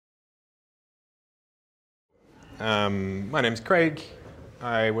My name's Craig.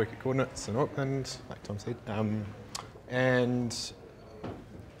 I work at Coordinates in Auckland, like Tom said.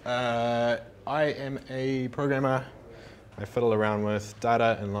 I am a programmer. I fiddle around with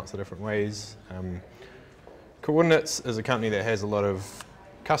data in lots of different ways. Coordinates is a company that has a lot of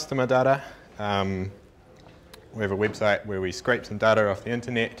customer data. We have a website where we scrape some data off the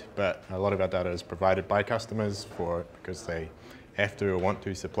internet, but a lot of our data is provided by customers because they have to or want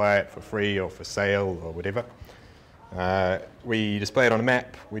to supply it for free or for sale or whatever. We display it on a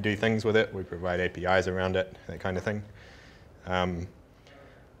map, we do things with it, we provide APIs around it, that kind of thing.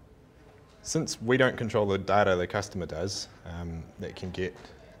 Since we don't control the data the customer does, that can get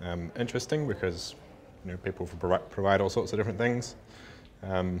interesting because people provide all sorts of different things.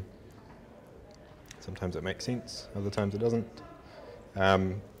 Sometimes it makes sense, other times it doesn't.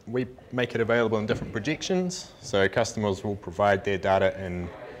 We make it available in different projections, so customers will provide their data in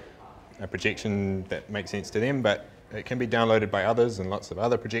a projection that makes sense to them, but it can be downloaded by others in lots of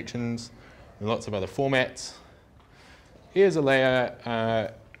other projections, in lots of other formats. Here's a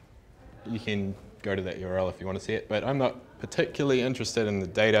layer. You can go to that URL if you want to see it, but I'm not particularly interested in the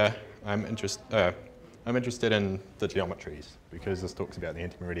data. I'm interested in the geometries because this talks about the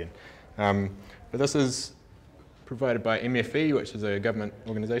antimeridian. But this is provided by MFE, which is a government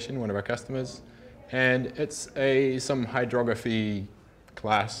organization, one of our customers, and it's some hydrography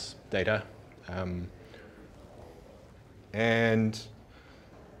class data.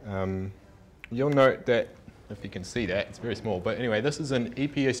 You'll note that, if you can see that, it's very small, but anyway, this is an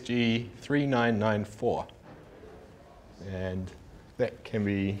EPSG 3994, and that's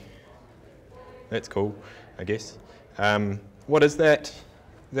cool, I guess. What is that?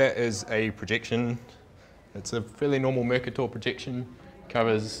 That is a projection. It's a fairly normal Mercator projection,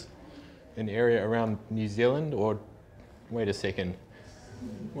 covers an area around New Zealand, or wait a second,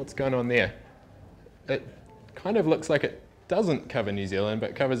 what's going on there? It kind of looks like it doesn't cover New Zealand,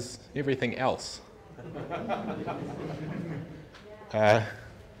 but covers everything else.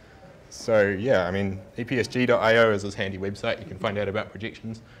 So yeah, I mean, epsg.io is this handy website. You can find out about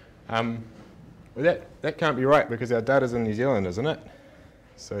projections. Well, that can't be right because our data's in New Zealand, isn't it?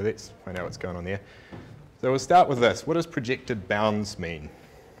 So let's find out what's going on there. So we'll start with this. What does projected bounds mean?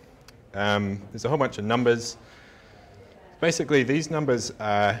 There's a whole bunch of numbers. Basically, these numbers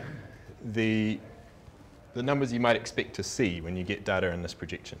are the numbers you might expect to see when you get data in this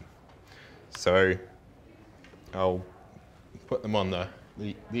projection. So I'll put them on the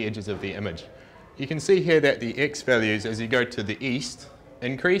edges of the image. You can see here that the x values as you go to the east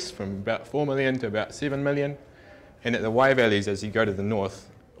increase from about 4 million to about 7 million, and that the y values as you go to the north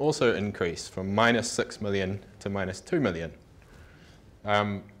also increase from minus 6 million to minus 2 million.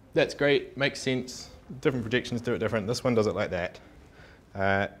 That's great, makes sense. Different projections do it different. This one does it like that.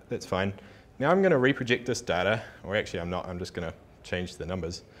 That's fine. Now I'm going to reproject this data, or actually I'm not, I'm just going to change the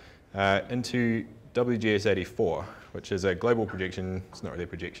numbers, into WGS84, which is a global projection. It's not really a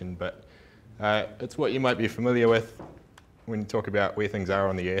projection, but it's what you might be familiar with when you talk about where things are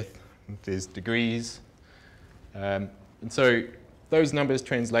on the Earth. There's degrees. And so those numbers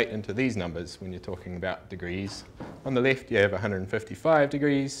translate into these numbers when you're talking about degrees. On the left you have 155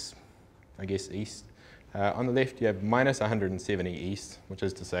 degrees, I guess east. On the left you have minus 170 east, which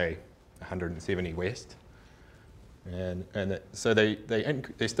is to say 170 west. So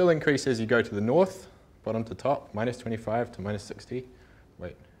they still increase as you go to the north, bottom to top, minus 25 to minus 60.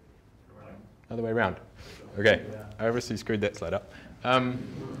 Wait, other way around. Okay, I obviously screwed that slide up.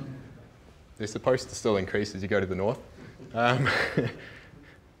 They're supposed to still increase as you go to the north.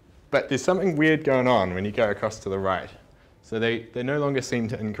 But there's something weird going on when you go across to the right. So they no longer seem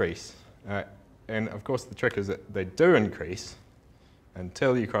to increase. And of course the trick is that they do increase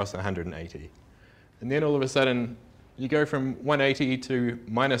until you cross 180. And then all of a sudden you go from 180 to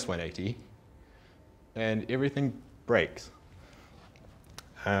minus 180 and everything breaks.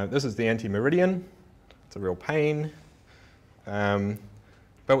 This is the antimeridian. It's a real pain.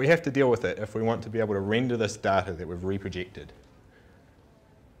 But we have to deal with it if we want to be able to render this data that we've reprojected.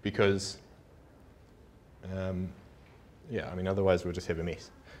 Because, yeah, I mean, otherwise we'll just have a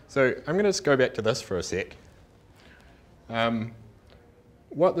mess. So I'm going to just go back to this for a sec.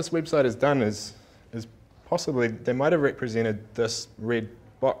 What this website has done is possibly, they might have represented this red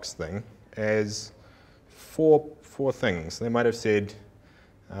box thing as four things. They might have said,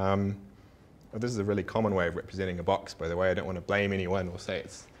 well, this is a really common way of representing a box, by the way. I don't want to blame anyone or say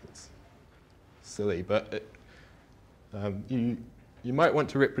it's silly, but you might want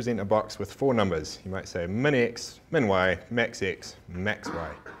to represent a box with 4 numbers. You might say min x, min y, max x, max y.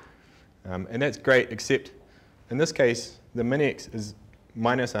 And that's great, except in this case, the min x is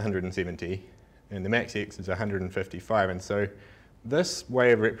minus 170, and the max x is 155. And so this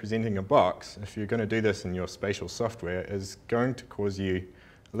way of representing a box, if you're going to do this in your spatial software, is going to cause you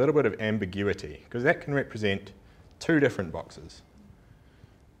a little bit of ambiguity, because that can represent two different boxes.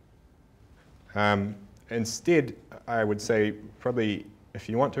 Instead, I would say probably if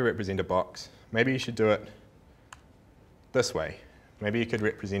you want to represent a box, maybe you should do it this way. Maybe you could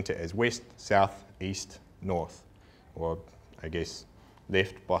represent it as west, south, east, north, or I guess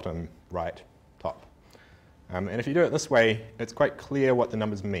left, bottom, right, top. And if you do it this way, it's quite clear what the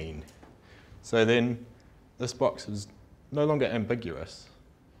numbers mean. So then this box is no longer ambiguous.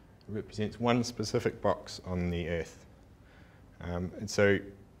 It represents one specific box on the Earth. And so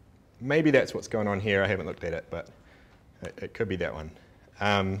maybe that's what's going on here. I haven't looked at it, but it could be that one.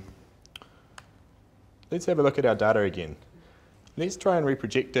 Let's have a look at our data again. Let's try and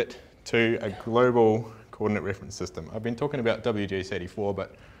reproject it to a global coordinate reference system. I've been talking about WGS84,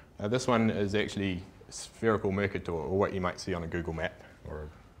 but this one is actually spherical Mercator, or what you might see on a Google map. Or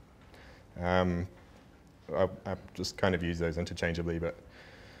I just kind of use those interchangeably, but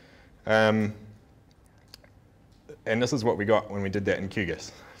and this is what we got when we did that in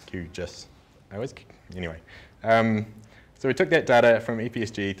QGIS. Anyway. So we took that data from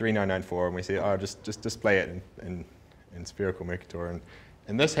EPSG 3994 and we said, oh, just display it in spherical Mercator.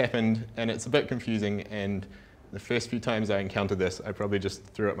 And this happened, and it's a bit confusing, and the first few times I encountered this, I probably just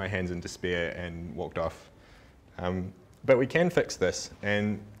threw up my hands in despair and walked off. But we can fix this,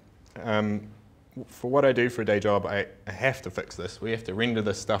 and for what I do for a day job, I have to fix this. We have to render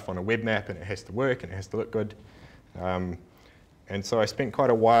this stuff on a web map, and it has to work, and it has to look good. And so I spent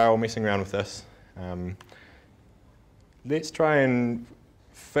quite a while messing around with this. Let's try and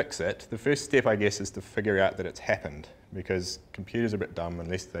fix it. The first step, I guess, is to figure out that it's happened, because computers are a bit dumb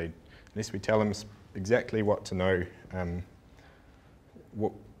unless we tell them exactly what to know,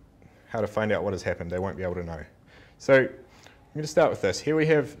 how to find out what has happened. They won't be able to know. So I'm going to start with this. Here we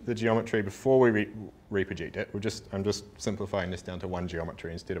have the geometry before we reproject it. I'm just simplifying this down to one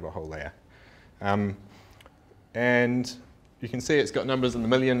geometry instead of a whole layer. And you can see it's got numbers in the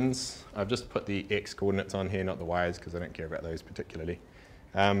millions. I've just put the x coordinates on here, not the y's, because I don't care about those particularly.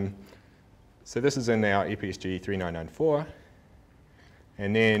 So this is in our EPSG 3994.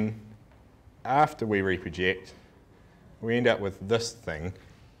 And then after we reproject, we end up with this thing.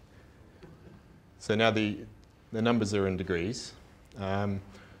 So now the numbers are in degrees.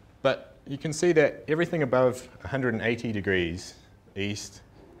 But you can see that everything above 180 degrees east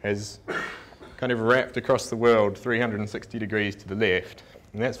has kind of wrapped across the world 360 degrees to the left.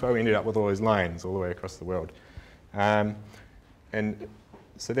 And that's why we ended up with all those lines all the way across the world. And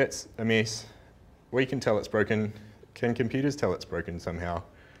so that's a mess. We can tell it's broken. Can computers tell it's broken somehow?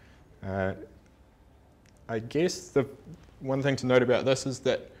 I guess the one thing to note about this is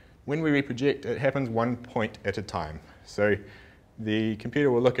that when we reproject, it happens one point at a time. So the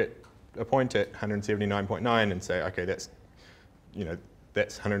computer will look at a point at 179.9 and say, okay, that's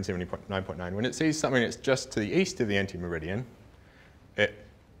 179.9. When it sees something that's just to the east of the antimeridian, it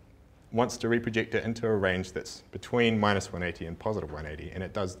wants to reproject it into a range that's between -180 and +180, and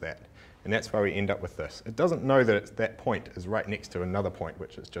it does that. And that's why we end up with this. It doesn't know that that point is right next to another point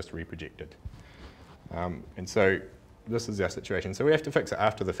which is just reprojected. And so this is our situation. So we have to fix it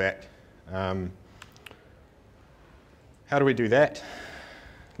after the fact. How do we do that?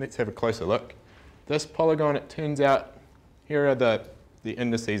 Let's have a closer look. This polygon, it turns out, here are the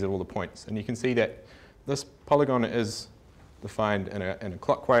indices of all the points. And you can see that this polygon is defined in a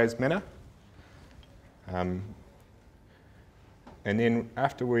clockwise manner. And then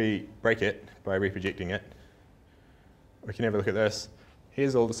after we break it by reprojecting it, we can have a look at this.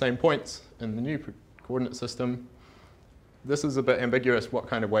 Here's all the same points in the new coordinate system. This is a bit ambiguous what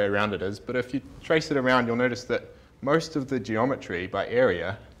kind of way around it is, but if you trace it around, you'll notice that most of the geometry by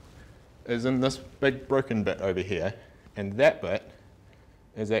area is in this big broken bit over here, and that bit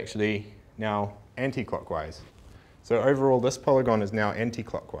is actually now anti-clockwise. So overall, this polygon is now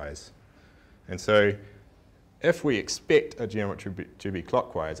anti-clockwise. And so if we expect a geometry to be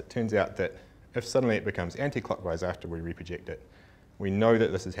clockwise, it turns out that if suddenly it becomes anti-clockwise after we reproject it, we know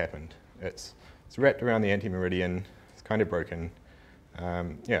that this has happened. It's wrapped around the antimeridian, it's kind of broken.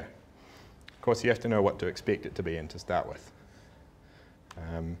 Yeah. Of course, you have to know what to expect it to be in to start with.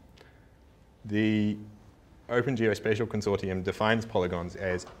 The Open Geospatial Consortium defines polygons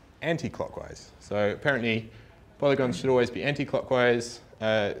as anti-clockwise. So apparently, polygons should always be anti-clockwise.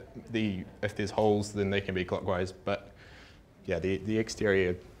 If there's holes, then they can be clockwise. But yeah, the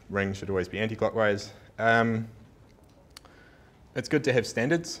exterior ring should always be anti-clockwise. It's good to have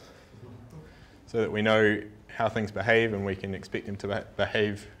standards so that we know how things behave, and we can expect them to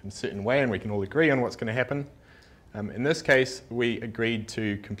behave in a certain way, and we can all agree on what's going to happen. In this case, we agreed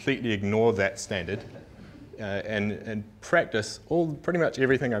to completely ignore that standard, and in practice, pretty much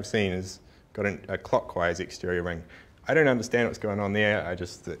everything I've seen has got a clockwise exterior ring. I don't understand what's going on there.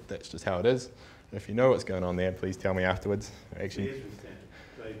 That's just how it is. If you know what's going on there, please tell me afterwards. Actually,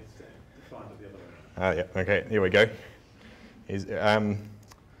 yeah, okay, there we go.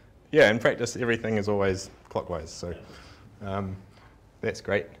 Yeah, in practice, everything is always clockwise, so that's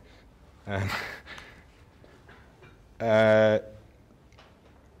great. Where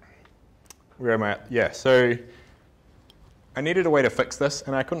am I at? Yeah, so I needed a way to fix this,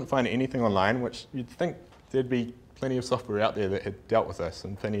 and I couldn't find anything online, which you'd think there'd be plenty of software out there that had dealt with this,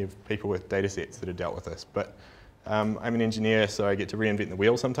 and plenty of people with data sets that had dealt with this. But I'm an engineer, so I get to reinvent the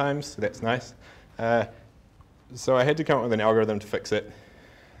wheel sometimes, so that's nice. So I had to come up with an algorithm to fix it.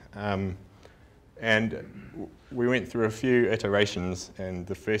 And we went through a few iterations, and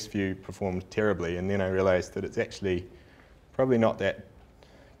the first few performed terribly, and then I realized that it's actually probably not that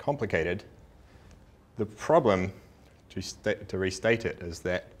complicated. The problem, to restate it, is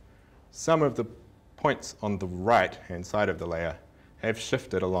that some of the points on the right-hand side of the layer have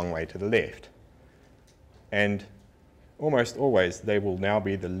shifted a long way to the left. And almost always, they will now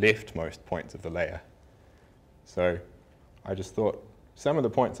be the leftmost points of the layer. So I just thought, some of the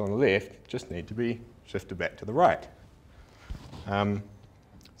points on the left just need to be shifted back to the right.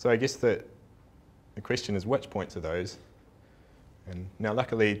 So I guess the question is, which points are those? And now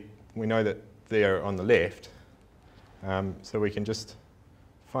luckily we know that they're on the left, so we can just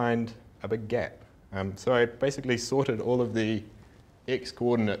find a big gap. So I basically sorted all of the x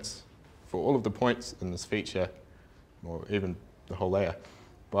coordinates for all of the points in this feature, or even the whole layer,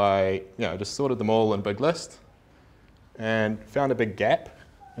 by, just sorted them all in a big list, and found a big gap.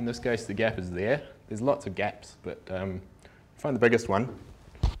 In this case, the gap is there. There's lots of gaps, but find the biggest one,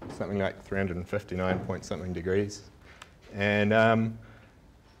 something like 359 point something degrees, and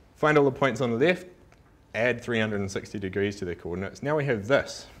find all the points on the left, add 360 degrees to their coordinates. Now we have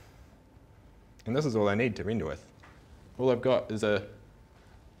this, and this is all I need to render with. All I've got is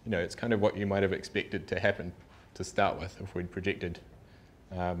it's kind of what you might have expected to happen to start with if we'd projected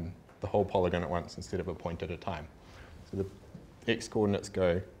the whole polygon at once instead of a point at a time. So the x coordinates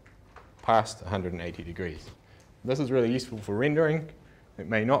go past 180 degrees. This is really useful for rendering. It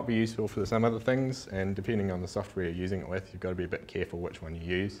may not be useful for some other things, and depending on the software you're using it with, you've got to be a bit careful which one you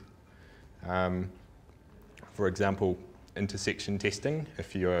use. For example, intersection testing.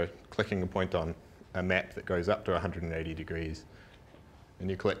 If you're clicking a point on a map that goes up to 180 degrees, and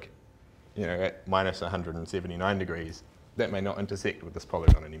you click at minus 179 degrees, that may not intersect with this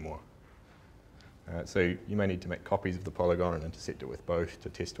polygon anymore. So you may need to make copies of the polygon and intersect it with both to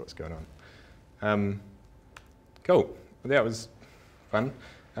test what's going on. Cool, well, that was fun.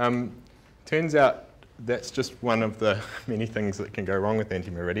 Turns out that's just one of the many things that can go wrong with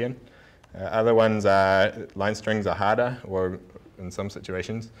antimeridian. Other ones are line strings are harder, or in some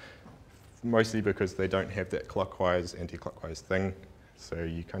situations, mostly because they don't have that clockwise, anti-clockwise thing. So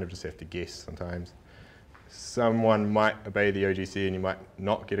you kind of just have to guess sometimes. Someone might obey the OGC and you might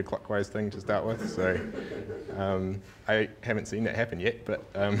not get a clockwise thing to start with. So I haven't seen that happen yet, but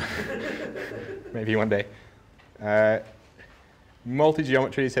maybe one day.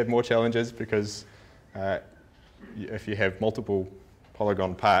 Multi-geometries have more challenges because if you have multiple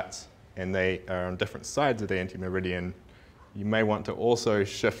polygon parts and they are on different sides of the antimeridian, you may want to also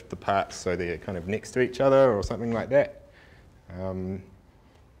shift the parts so they're kind of next to each other or something like that.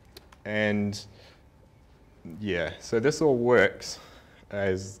 And yeah, so this all works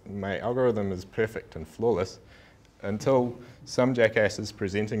as my algorithm is perfect and flawless until some jackass is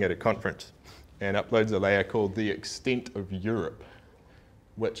presenting at a conference and uploads a layer called the extent of Europe,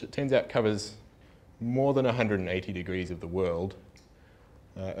 which it turns out covers more than 180 degrees of the world.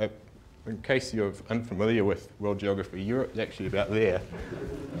 In case you're unfamiliar with world geography, Europe's actually about there.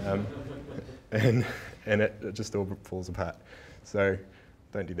 And it just all falls apart. So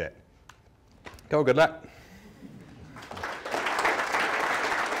don't do that. Cool, good luck.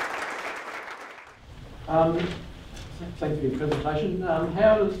 Thanks for your presentation.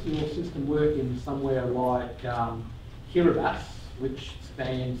 How does your system work in somewhere like Kiribati, which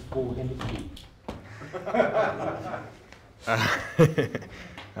stands for hemisphere?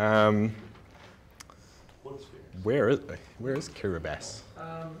 Where is Kiribati?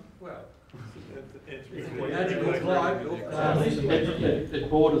 Well, it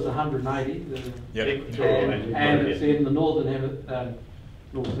borders 180, Yep. and it's in the northern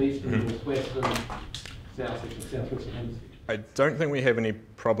northeastern, northwestern, southwestern hemisphere. I don't think we have any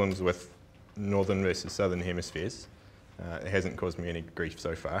problems with northern versus southern hemispheres. It hasn't caused me any grief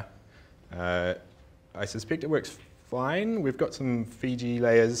so far. I suspect it works fine. We've got some Fiji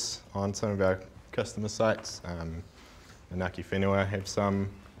layers on some of our customer sites. Anaki Whenua have some,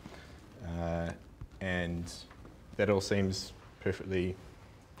 and that all seems perfectly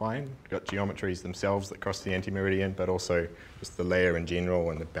fine. We've got geometries themselves that cross the antimeridian, but also just the layer in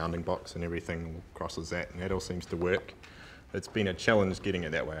general and the bounding box and everything crosses that, and that all seems to work. It's been a challenge getting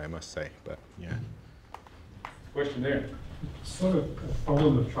it that way, I must say, but yeah. Question there. Sort of a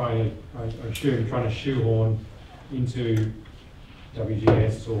problem of trying to shoehorn into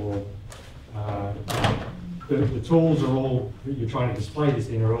WGS or the tools are all that you're trying to display this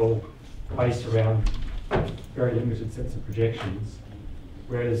in are all based around very limited sets of projections.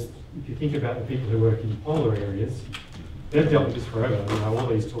 Whereas if you think about the people who work in polar areas, they've dealt with this forever. You know, all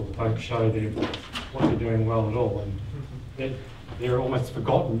these tools don't show what they're doing well at all, and they're almost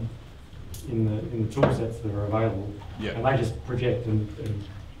forgotten in the tool sets that are available. Yeah. And they just project and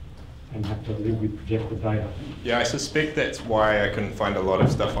have to live with projected data. Yeah, I suspect that's why I couldn't find a lot of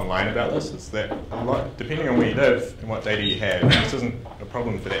stuff online about this. Is that a lot, depending on where you live and what data you have, this isn't a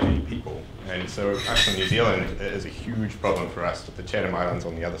problem for that many people. And so us in New Zealand, it is a huge problem for us with the Chatham Islands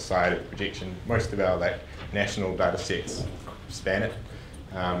on the other side of projection. Most of our national data sets span it.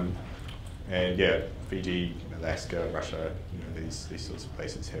 And yeah, Fiji, Alaska, Russia, these sorts of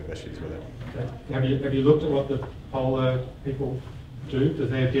places have issues with it. Okay. Have you looked at what the polar people do? Because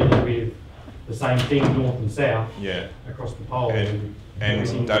they're dealing with the same thing north and south across the pole. And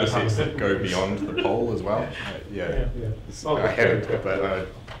data sets that go beyond the pole as well. I haven't, but I'd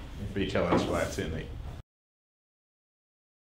be challenged by it certainly.